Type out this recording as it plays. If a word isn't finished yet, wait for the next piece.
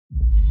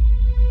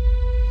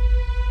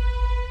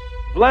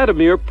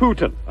Vladimir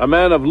Putin, a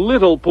man of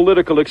little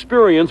political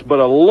experience but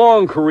a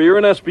long career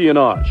in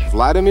espionage.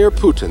 Vladimir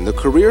Putin, the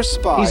career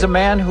spy. He's a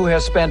man who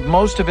has spent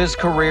most of his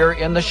career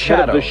in the shadows.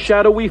 Head of the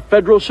shadowy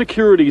Federal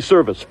Security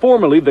Service,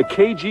 formerly the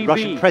KGB.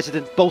 Russian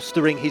president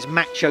bolstering his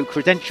macho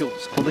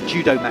credentials on the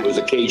judo match. He was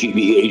a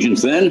KGB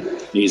agent then.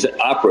 He's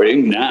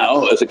operating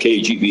now as a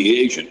KGB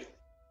agent.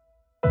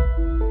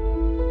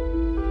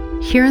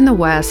 Here in the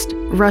West,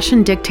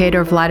 Russian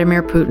dictator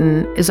Vladimir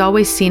Putin is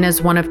always seen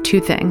as one of two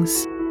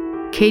things: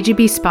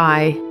 KGB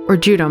spy or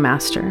judo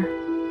master.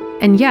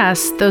 And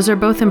yes, those are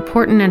both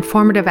important and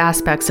formative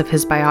aspects of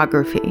his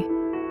biography.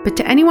 But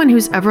to anyone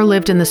who's ever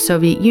lived in the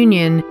Soviet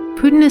Union,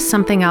 Putin is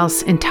something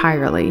else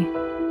entirely.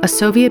 A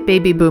Soviet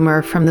baby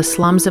boomer from the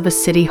slums of a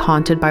city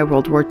haunted by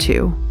World War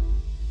II.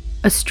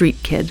 A street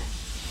kid.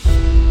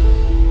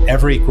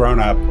 Every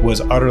grown-up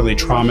was utterly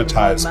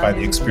traumatized by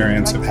the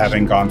experience of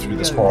having gone through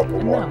this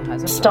horrible war.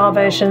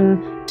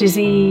 Starvation,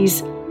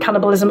 disease,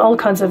 cannibalism, all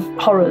kinds of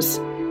horrors.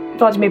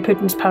 Vladimir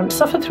Putin's parents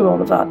suffered through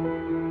all of that.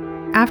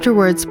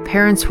 Afterwards,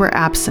 parents were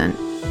absent,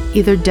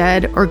 either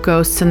dead or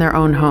ghosts in their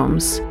own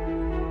homes.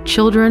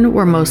 Children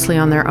were mostly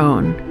on their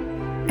own.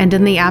 And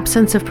in the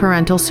absence of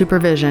parental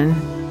supervision,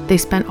 they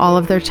spent all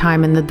of their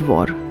time in the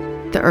dvor,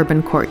 the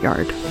urban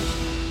courtyard.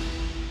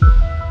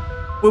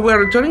 We were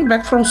returning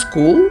back from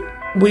school.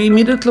 We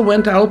immediately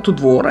went out to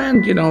dvor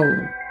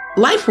and,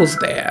 life was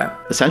there.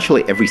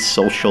 Essentially, every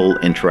social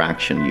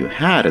interaction you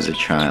had as a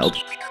child,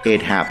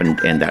 it happened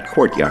in that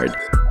courtyard.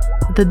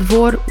 The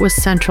dvor was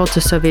central to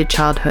Soviet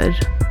childhood.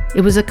 It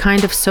was a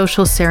kind of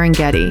social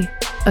Serengeti,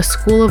 a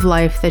school of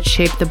life that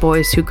shaped the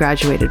boys who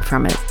graduated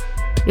from it.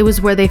 It was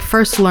where they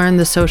first learned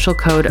the social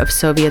code of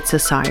Soviet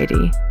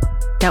society.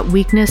 That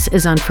weakness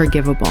is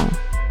unforgivable,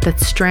 that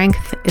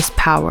strength is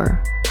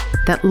power,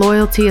 that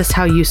loyalty is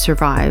how you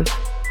survive,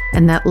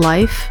 and that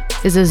life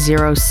is a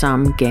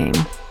zero-sum game.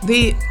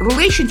 The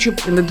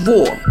relationship in the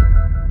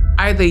dvor,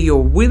 either you're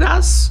with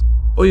us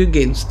or you're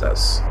against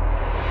us.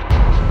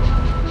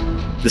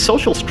 The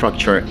social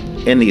structure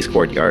in these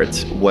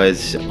courtyards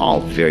was all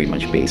very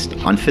much based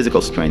on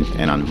physical strength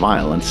and on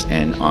violence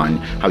and on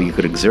how you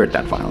could exert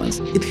that violence.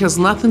 It has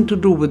nothing to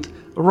do with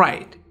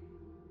right.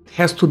 It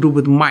has to do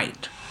with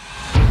might.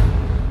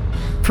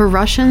 For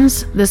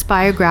Russians, this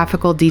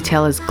biographical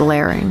detail is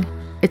glaring.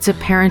 It's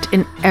apparent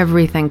in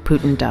everything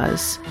Putin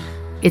does.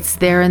 It's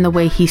there in the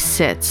way he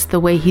sits, the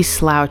way he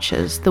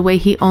slouches, the way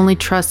he only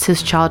trusts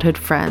his childhood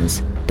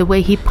friends, the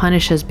way he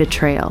punishes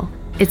betrayal.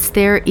 It's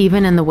there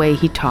even in the way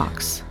he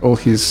talks. All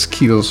his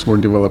skills were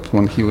developed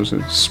when he was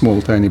a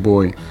small, tiny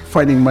boy,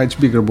 fighting much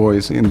bigger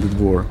boys in the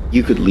dvor.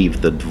 You could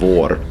leave the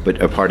dvor,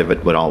 but a part of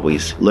it would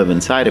always live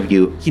inside of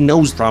you. He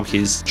knows from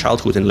his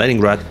childhood in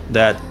Leningrad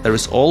that there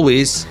is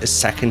always a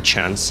second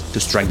chance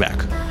to strike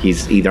back.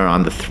 He's either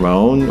on the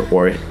throne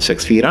or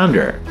 6 feet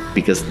under,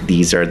 because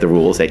these are the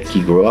rules that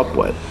he grew up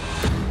with.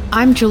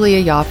 I'm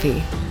Julia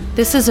Yaffe.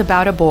 This is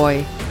About a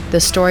Boy,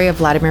 the story of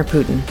Vladimir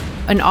Putin,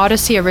 an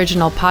Odyssey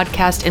original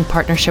podcast in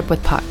partnership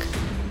with Puck.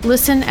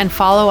 Listen and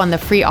follow on the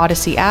free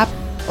Odyssey app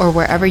or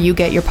wherever you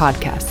get your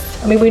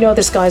podcasts. I mean, we know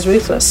this guy's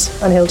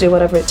ruthless and he'll do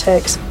whatever it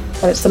takes.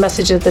 And it's the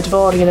message of the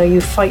dvor,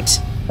 you fight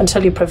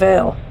until you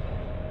prevail.